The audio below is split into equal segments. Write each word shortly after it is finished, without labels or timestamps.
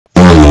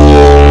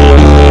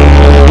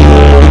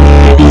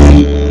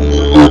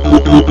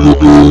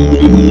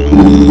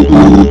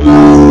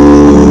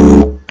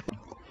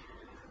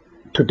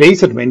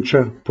Today's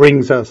adventure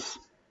brings us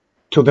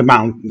to the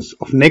mountains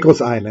of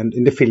Negros Island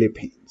in the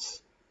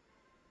Philippines.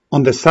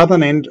 On the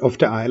southern end of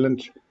the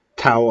island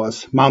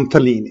towers Mount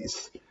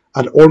Talinis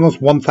at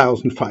almost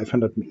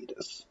 1,500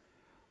 meters.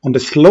 On the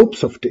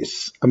slopes of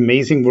this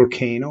amazing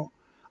volcano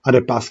are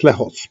the Baslay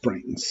Hot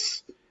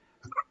Springs,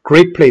 a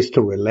great place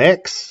to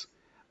relax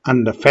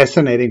and a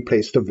fascinating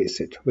place to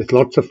visit with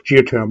lots of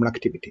geothermal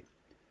activity.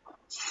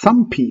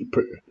 Some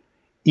people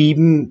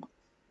even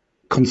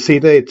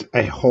consider it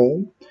a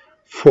home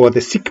for the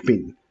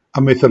Sigbin,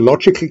 a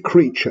mythological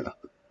creature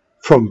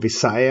from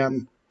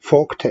Visayan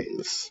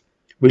folktales.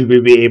 Will we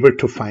be able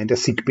to find a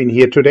Sigbin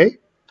here today?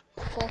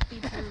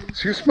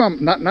 Excuse me,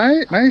 na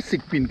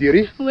Sigbin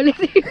diri? Wala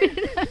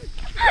Sigbin.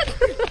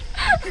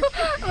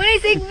 Wala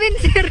Sigbin,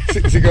 sir.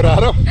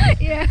 Sigurado?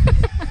 Yeah.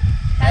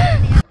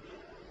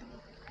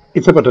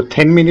 It's about a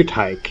 10-minute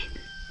hike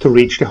to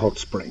reach the hot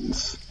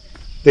springs.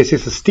 This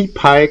is a steep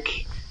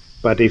hike,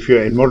 but if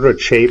you're in moderate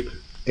shape,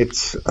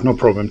 it's no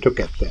problem to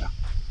get there.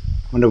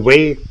 On the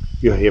way,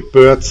 you hear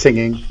birds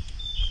singing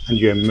and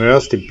you're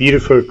immersed in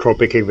beautiful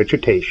tropical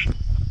vegetation.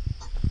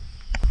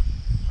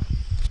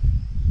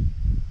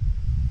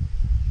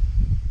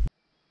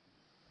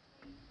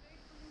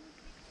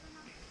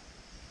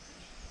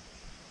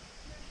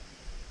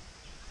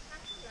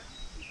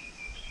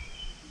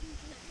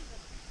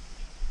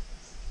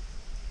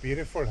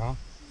 Beautiful, huh?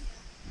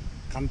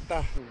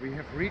 Canta. We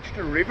have reached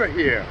a river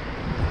here.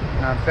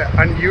 The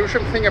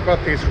unusual thing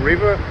about this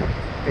river,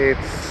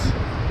 it's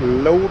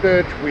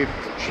loaded with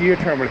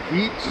geothermal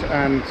heat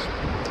and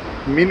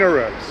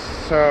minerals.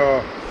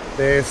 So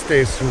there's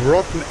this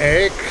rotten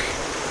egg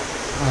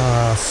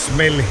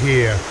smell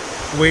here,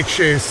 which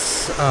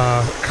is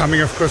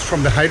coming of course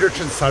from the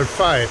hydrogen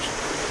sulfide,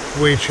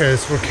 which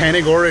has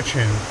volcanic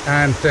origin.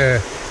 And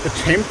the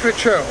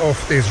temperature of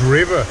this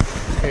river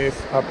is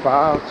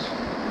about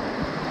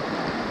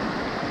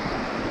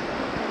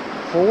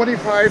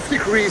 45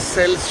 degrees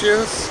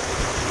Celsius.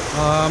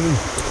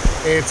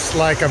 It's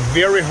like a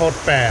very hot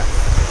bath.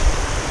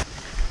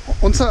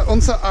 Unser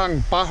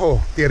ang baho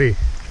diri.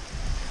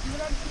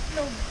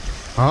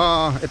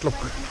 Itlog.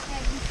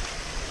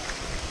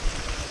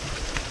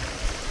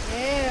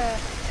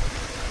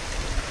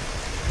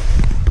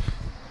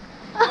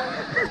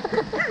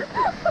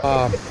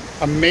 Yeah.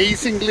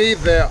 Amazingly,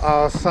 there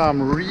are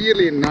some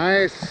really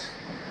nice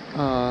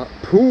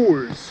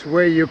pools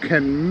where you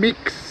can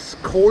mix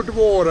cold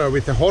water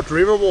with the hot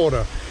river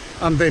water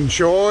and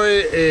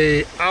enjoy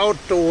a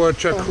outdoor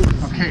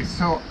jacuzzi. Okay,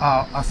 so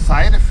a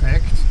side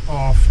effect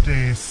of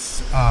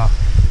this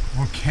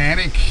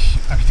volcanic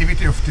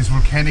activity of these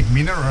volcanic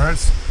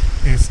minerals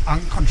is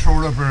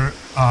uncontrollable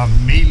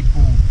male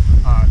boob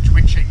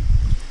twitching,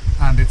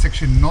 and it's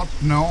actually not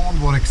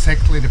known what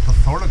exactly the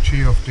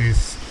pathology of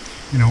this,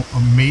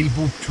 male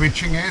boob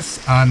twitching is,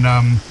 and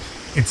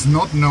it's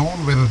not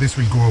known whether this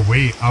will go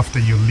away after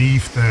you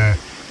leave the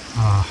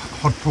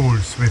hot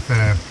pools with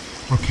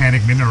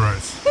volcanic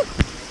minerals.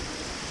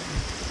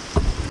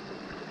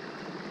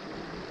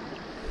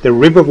 The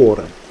river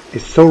water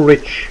is so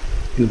rich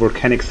in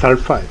volcanic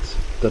sulfides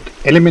that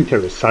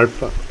elementary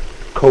sulfur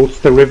coats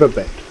the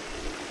riverbed,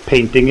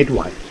 painting it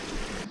white.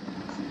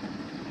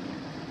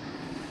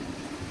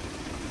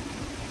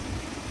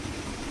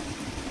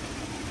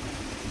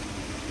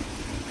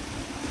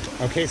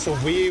 Okay, so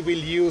we will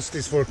use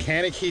this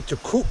volcanic heat to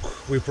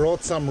cook. We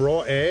brought some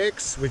raw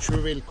eggs, which we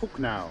will cook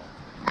now.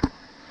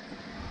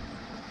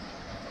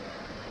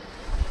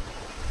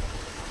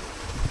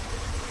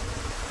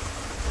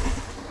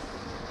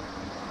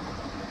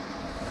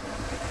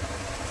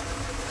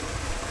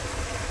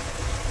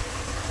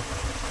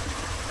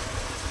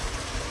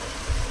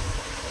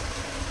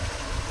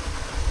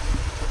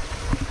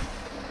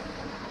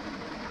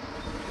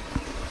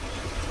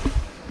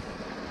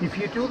 If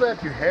you do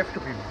that, you have to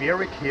be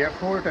very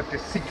careful that the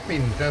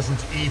Sigbin doesn't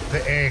eat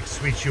the eggs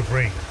which you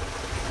bring.